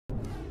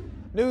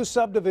New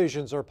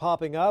subdivisions are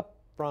popping up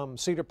from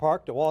Cedar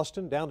Park to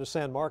Austin down to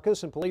San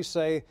Marcos, and police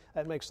say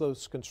that makes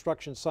those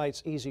construction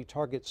sites easy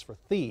targets for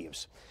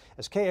thieves.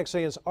 As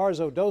KXAN's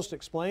Arzo Dost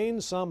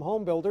explains, some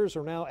home builders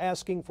are now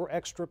asking for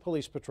extra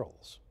police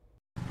patrols.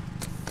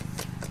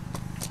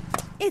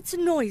 It's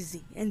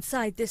noisy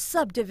inside this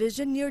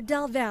subdivision near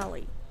Del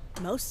Valle.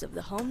 Most of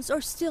the homes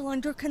are still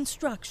under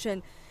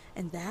construction,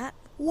 and that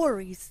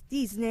worries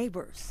these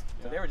neighbors.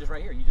 So they were just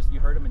right here. You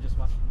heard them and just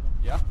watched them.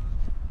 Yeah.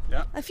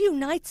 A few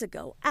nights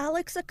ago,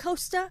 Alex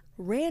Acosta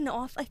ran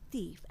off a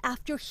thief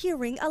after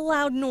hearing a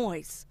loud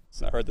noise.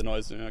 So I heard the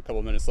noise a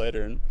couple minutes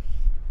later and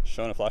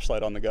shone a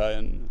flashlight on the guy,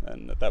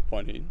 and at that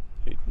point he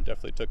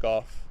definitely took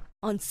off.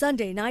 On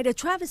Sunday night, a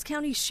Travis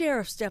County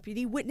Sheriff's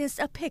deputy witnessed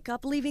a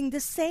pickup leaving the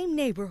same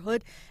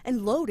neighborhood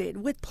and loaded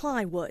with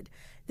plywood.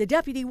 The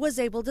deputy was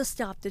able to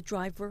stop the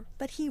driver,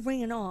 but he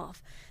ran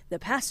off. The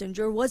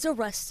passenger was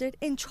arrested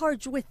and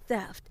charged with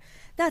theft.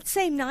 That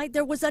same night,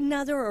 there was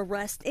another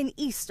arrest in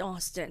East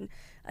Austin.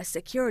 A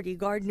security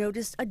guard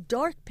noticed a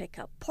dark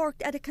pickup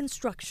parked at a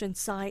construction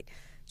site.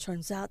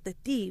 Turns out the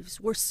thieves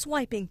were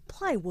swiping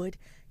plywood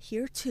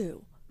here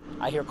too.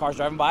 I hear cars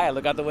driving by. I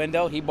look out the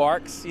window. He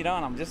barks, and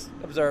I'm just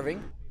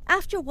observing.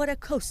 After what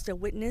Acosta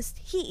witnessed,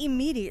 he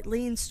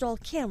immediately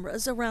installed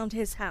cameras around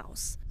his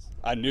house.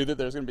 I knew that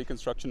there was going to be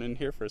construction in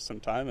here for some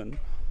time, and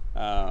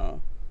I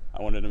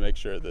wanted to make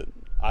sure that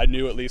I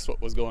knew at least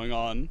what was going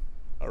on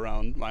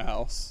around my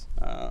house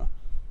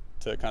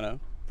to kind of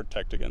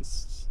protect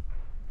against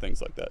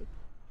things like that.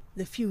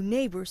 The few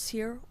neighbors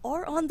here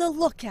are on the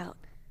lookout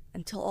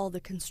until all the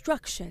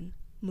construction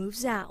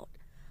moves out.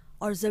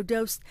 Arzo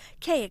Dost,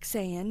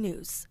 KXAN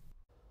News.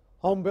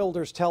 Home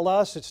builders tell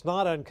us it's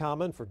not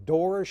uncommon for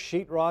doors,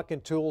 sheetrock,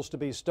 and tools to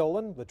be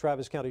stolen. The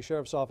Travis County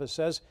Sheriff's Office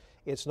says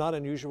it's not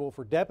unusual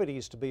for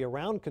deputies to be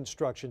around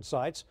construction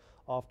sites.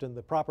 Often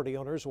the property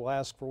owners will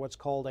ask for what's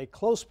called a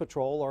close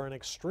patrol or an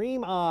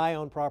extreme eye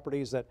on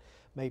properties that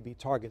may be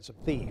targets of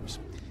thieves.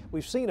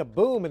 We've seen a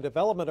boom in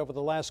development over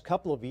the last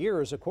couple of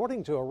years.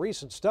 According to a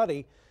recent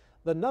study,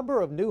 the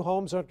number of new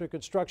homes under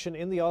construction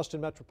in the Austin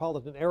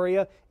metropolitan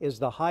area is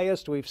the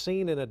highest we've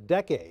seen in a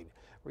decade.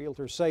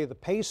 Realtors say the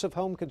pace of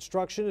home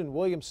construction in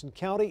Williamson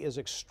County is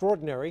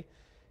extraordinary,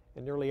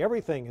 and nearly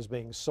everything is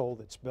being sold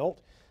that's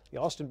built. The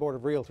Austin Board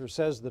of Realtors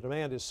says the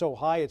demand is so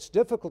high it's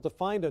difficult to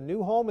find a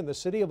new home in the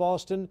city of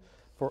Austin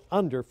for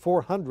under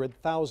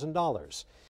 $400,000.